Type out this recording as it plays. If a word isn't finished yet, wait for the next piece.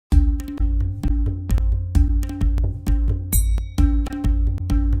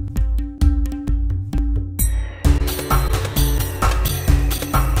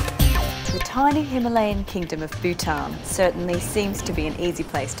tiny Himalayan kingdom of Bhutan certainly seems to be an easy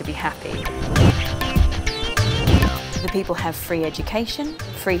place to be happy. The people have free education,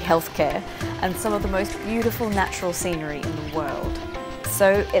 free healthcare, and some of the most beautiful natural scenery in the world.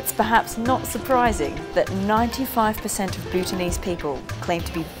 So it's perhaps not surprising that 95% of Bhutanese people claim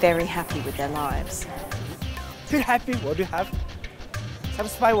to be very happy with their lives. Feel happy, what do you have?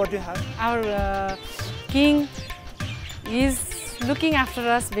 Satisfied, what do you have? Our king is looking after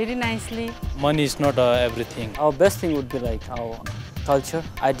us very nicely. Money is not everything. Our best thing would be like our culture,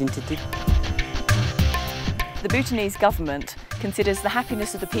 identity. The Bhutanese government considers the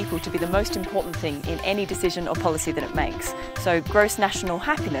happiness of the people to be the most important thing in any decision or policy that it makes. So gross national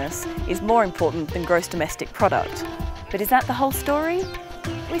happiness is more important than gross domestic product. But is that the whole story?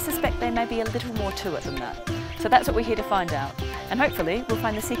 We suspect there may be a little more to it than that. So that's what we're here to find out. And hopefully we'll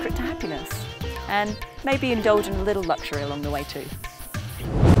find the secret to happiness. And maybe indulge in a little luxury along the way too.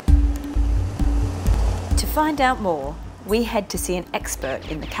 To find out more, we head to see an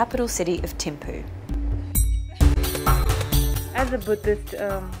expert in the capital city of Thimphu. As a Buddhist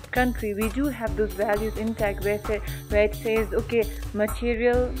country, we do have those values intact where it says, okay,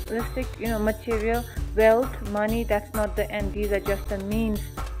 materialistic, material, wealth, money, that's not the end. These are just a means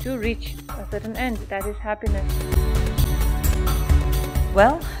to reach a certain end, that is happiness.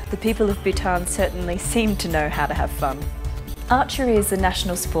 Well, the people of Bhutan certainly seem to know how to have fun. Archery is the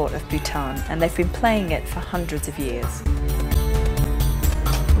national sport of Bhutan, and they've been playing it for hundreds of years.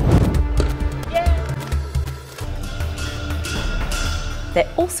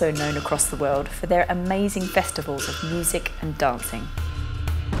 They're also known across the world for their amazing festivals of music and dancing.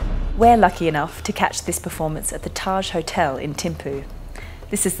 We're lucky enough to catch this performance at the Taj Hotel in Thimphu.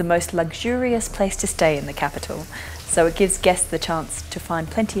 This is the most luxurious place to stay in the capital, so it gives guests the chance to find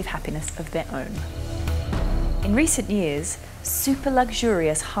plenty of happiness of their own. In recent years, super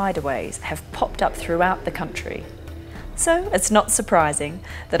luxurious hideaways have popped up throughout the country. So it's not surprising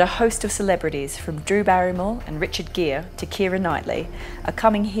that a host of celebrities from Drew Barrymore and Richard Gere to Keira Knightley are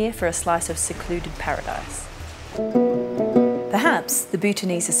coming here for a slice of secluded paradise. Perhaps the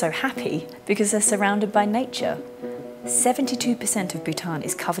Bhutanese are so happy because they're surrounded by nature. 72% of Bhutan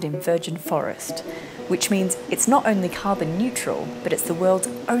is covered in virgin forest, which means it's not only carbon neutral, but it's the world's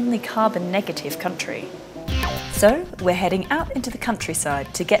only carbon negative country. So we're heading out into the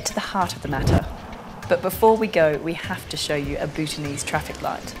countryside to get to the heart of the matter. But before we go, we have to show you a Bhutanese traffic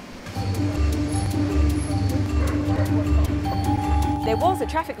light. There was a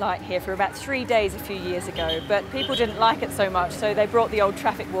traffic light here for about 3 days a few years ago, but people didn't like it so much, so they brought the old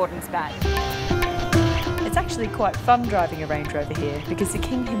traffic wardens back. It's actually quite fun driving a Range Rover here because the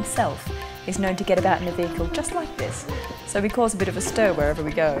king himself is known to get about in a vehicle just like this, so we cause a bit of a stir wherever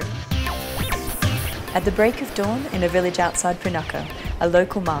we go. At the break of dawn in a village outside Punakha, a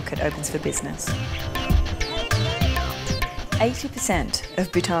local market opens for business. 80%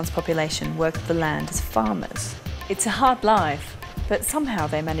 of Bhutan's population work the land as farmers. It's a hard life, but somehow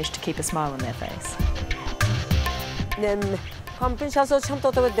they manage to keep a smile on their face.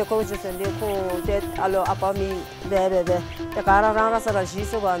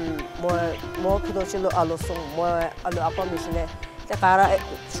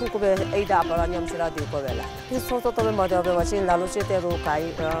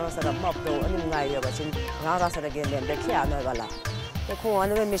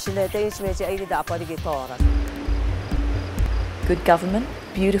 Good government,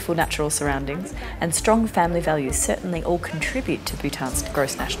 beautiful natural surroundings, and strong family values certainly all contribute to Bhutan's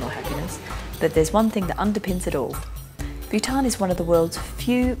gross national happiness, but there's one thing that underpins it all. Bhutan is one of the world's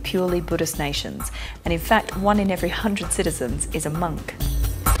few purely Buddhist nations, and in fact 1 in every 100 citizens is a monk.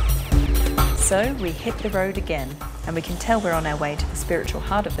 So we hit the road again, and we can tell we're on our way to the spiritual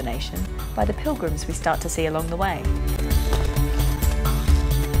heart of the nation by the pilgrims we start to see along the way.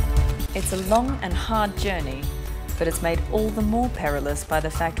 It's a long and hard journey, but it's made all the more perilous by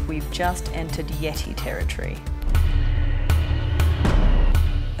the fact we've just entered Yeti territory.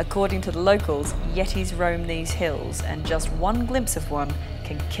 According to the locals, Yetis roam these hills, and just one glimpse of one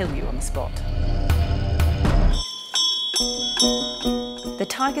can kill you on the spot. The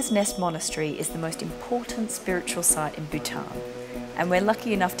Tiger's Nest Monastery is the most important spiritual site in Bhutan, and we're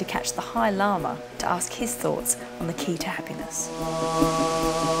lucky enough to catch the High Lama to ask his thoughts on the key to happiness.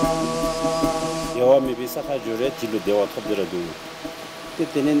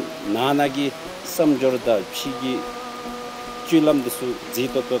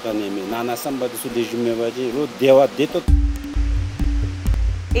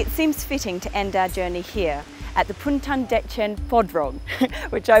 It seems fitting to end our journey here at the Puntan Dekchen Podrog,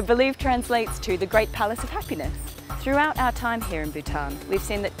 which I believe translates to the Great Palace of Happiness. Throughout our time here in Bhutan, we've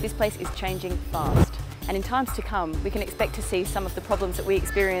seen that this place is changing fast. And in times to come, we can expect to see some of the problems that we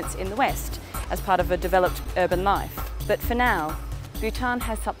experience in the West as part of a developed urban life. But for now, Bhutan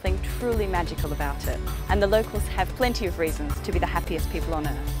has something truly magical about it, and the locals have plenty of reasons to be the happiest people on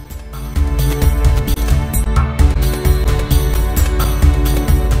earth.